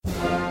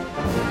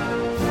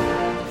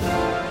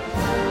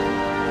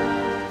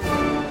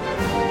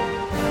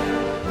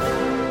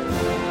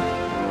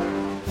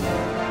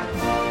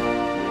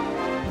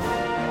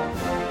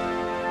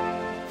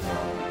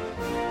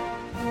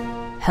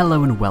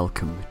Hello and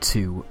welcome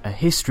to A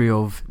History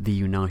of the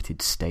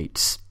United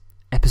States,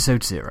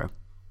 Episode 0,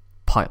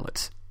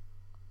 Pilot.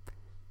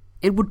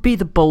 It would be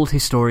the bold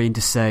historian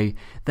to say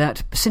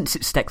that since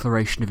its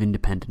declaration of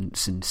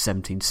independence in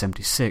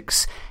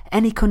 1776,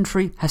 any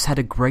country has had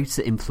a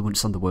greater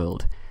influence on the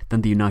world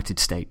than the United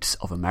States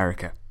of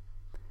America.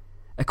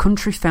 A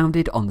country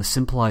founded on the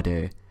simple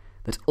idea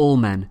that all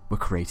men were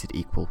created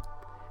equal,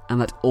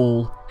 and that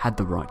all had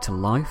the right to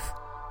life,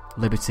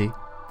 liberty,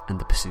 and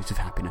the pursuit of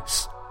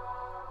happiness.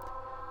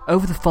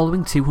 Over the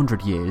following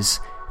 200 years,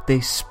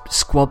 this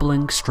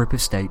squabbling strip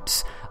of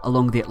states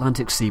along the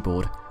Atlantic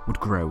seaboard would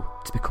grow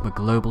to become a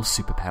global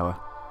superpower.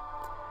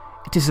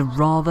 It is a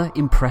rather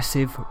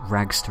impressive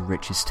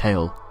rags-to-riches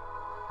tale,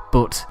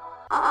 but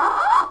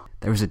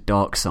there is a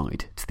dark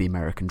side to the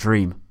American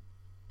dream.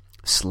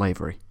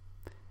 Slavery.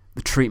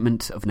 The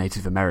treatment of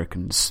Native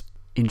Americans.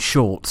 In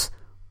short,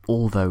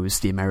 all those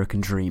the American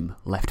dream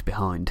left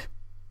behind.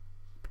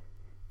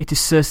 It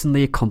is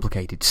certainly a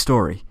complicated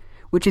story,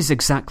 which is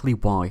exactly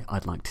why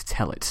I'd like to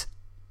tell it.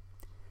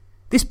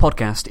 This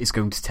podcast is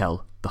going to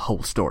tell the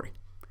whole story.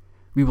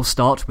 We will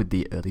start with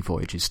the early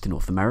voyages to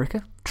North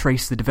America,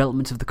 trace the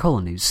development of the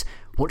colonies,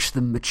 watch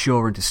them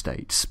mature into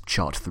states,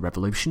 chart the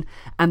revolution,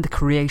 and the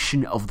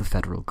creation of the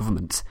federal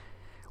government.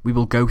 We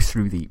will go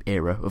through the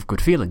era of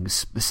good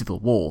feelings, the Civil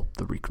War,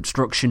 the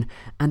Reconstruction,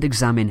 and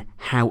examine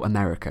how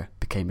America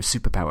became a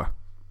superpower.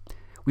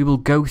 We will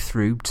go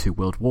through 2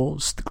 world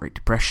wars, the Great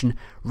Depression,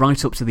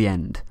 right up to the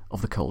end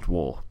of the Cold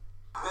War.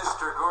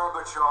 Mr.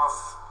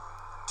 Gorbachev,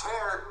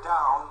 tear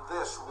down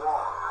this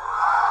wall.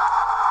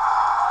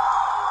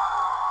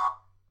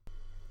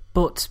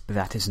 But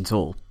that isn't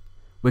all.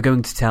 We're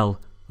going to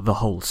tell the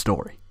whole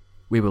story.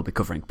 We will be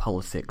covering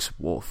politics,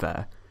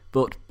 warfare,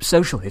 but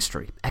social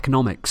history,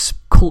 economics,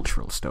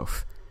 cultural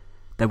stuff.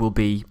 There will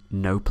be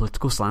no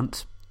political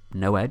slant,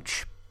 no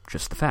edge,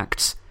 just the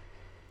facts.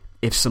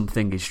 If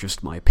something is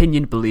just my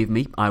opinion, believe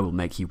me, I will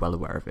make you well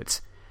aware of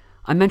it.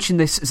 I mention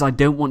this as I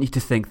don't want you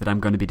to think that I'm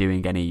going to be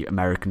doing any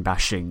American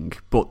bashing,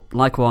 but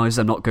likewise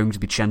I'm not going to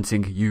be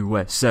chanting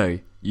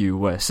USA,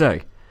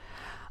 USA.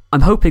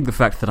 I'm hoping the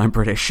fact that I'm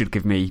British should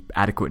give me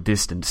adequate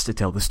distance to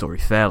tell the story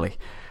fairly.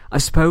 I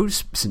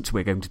suppose, since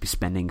we're going to be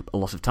spending a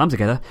lot of time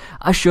together,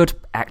 I should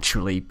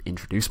actually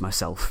introduce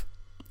myself.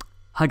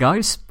 Hi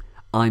guys,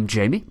 I'm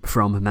Jamie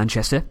from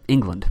Manchester,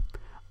 England.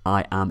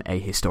 I am a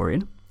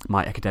historian.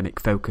 My academic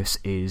focus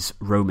is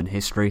Roman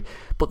history,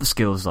 but the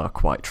skills are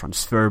quite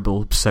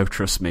transferable, so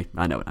trust me,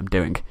 I know what I'm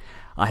doing.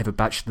 I have a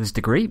bachelor's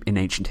degree in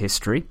ancient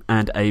history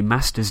and a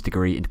master's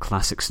degree in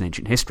classics and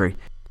ancient history.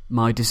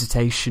 My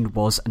dissertation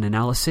was an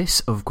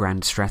analysis of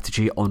grand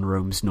strategy on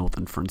Rome's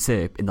northern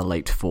frontier in the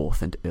late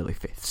 4th and early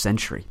 5th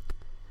century.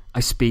 I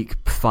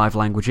speak 5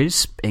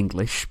 languages,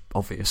 English,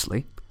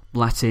 obviously,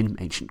 Latin,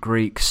 ancient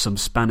Greek, some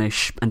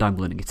Spanish, and I'm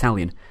learning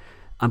Italian.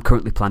 I'm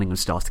currently planning on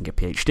starting a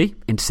PhD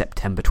in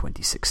September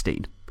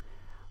 2016.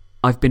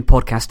 I've been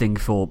podcasting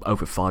for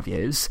over 5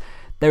 years.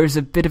 There is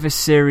a bit of a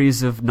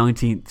series of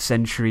 19th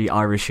century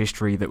Irish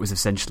history that was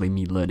essentially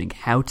me learning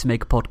how to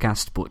make a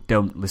podcast, but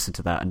don't listen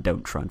to that and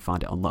don't try and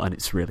find it online,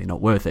 it's really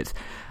not worth it.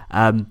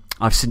 I've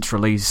since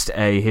released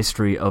a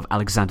history of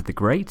Alexander the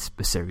Great,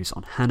 a series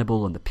on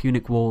Hannibal and the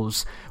Punic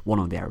Wars, one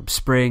on the Arab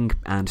Spring,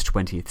 and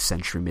 20th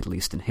century Middle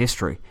Eastern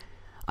history.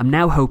 I'm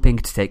now hoping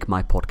to take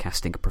my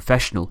podcasting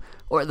professional,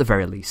 or at the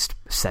very least,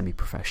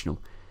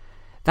 semi-professional.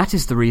 That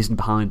is the reason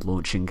behind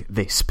launching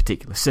this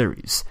particular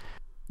series.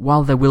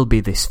 While there will be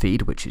this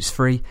feed, which is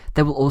free,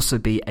 there will also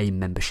be a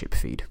membership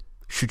feed.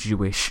 Should you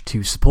wish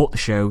to support the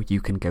show,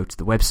 you can go to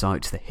the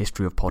website,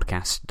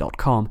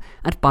 thehistoryofpodcast.com,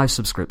 and buy a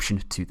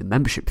subscription to the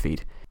membership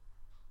feed.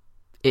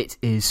 It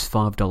is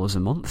 $5 a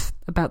month,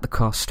 about the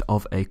cost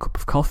of a cup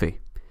of coffee.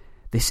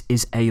 This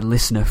is a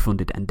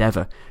listener-funded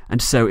endeavour,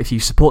 and so if you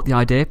support the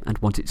idea and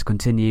want it to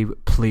continue,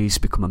 please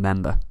become a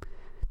member.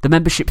 The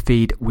membership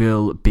feed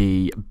will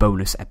be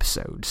bonus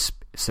episodes,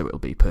 so it'll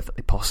be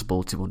perfectly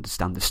possible to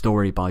understand the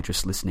story by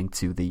just listening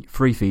to the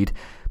free feed,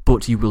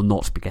 but you will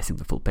not be getting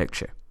the full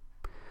picture.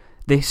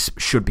 This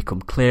should become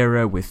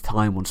clearer with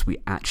time once we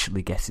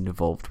actually get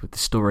involved with the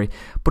story,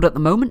 but at the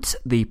moment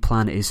the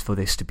plan is for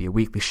this to be a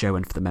weekly show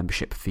and for the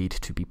membership feed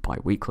to be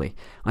bi-weekly.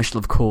 I shall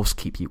of course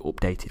keep you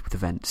updated with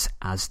events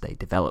as they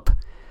develop.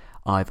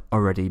 I've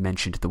already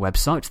mentioned the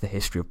website,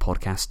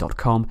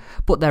 thehistoryofpodcast.com,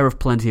 but there are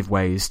plenty of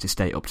ways to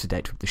stay up to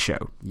date with the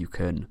show. You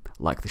can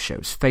like the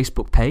show's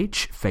Facebook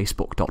page,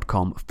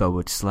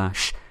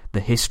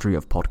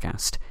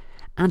 facebook.com/thehistoryofpodcast,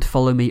 and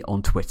follow me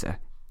on Twitter,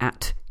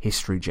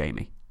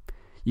 @HistoryJamie.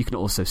 You can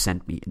also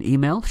send me an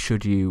email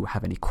should you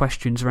have any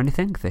questions or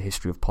anything,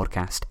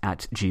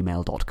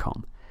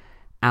 thehistoryofpodcast@gmail.com.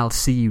 I'll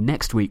see you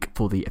next week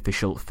for the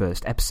official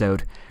first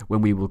episode,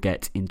 when we will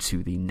get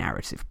into the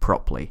narrative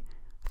properly.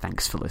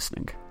 Thanks for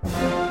listening.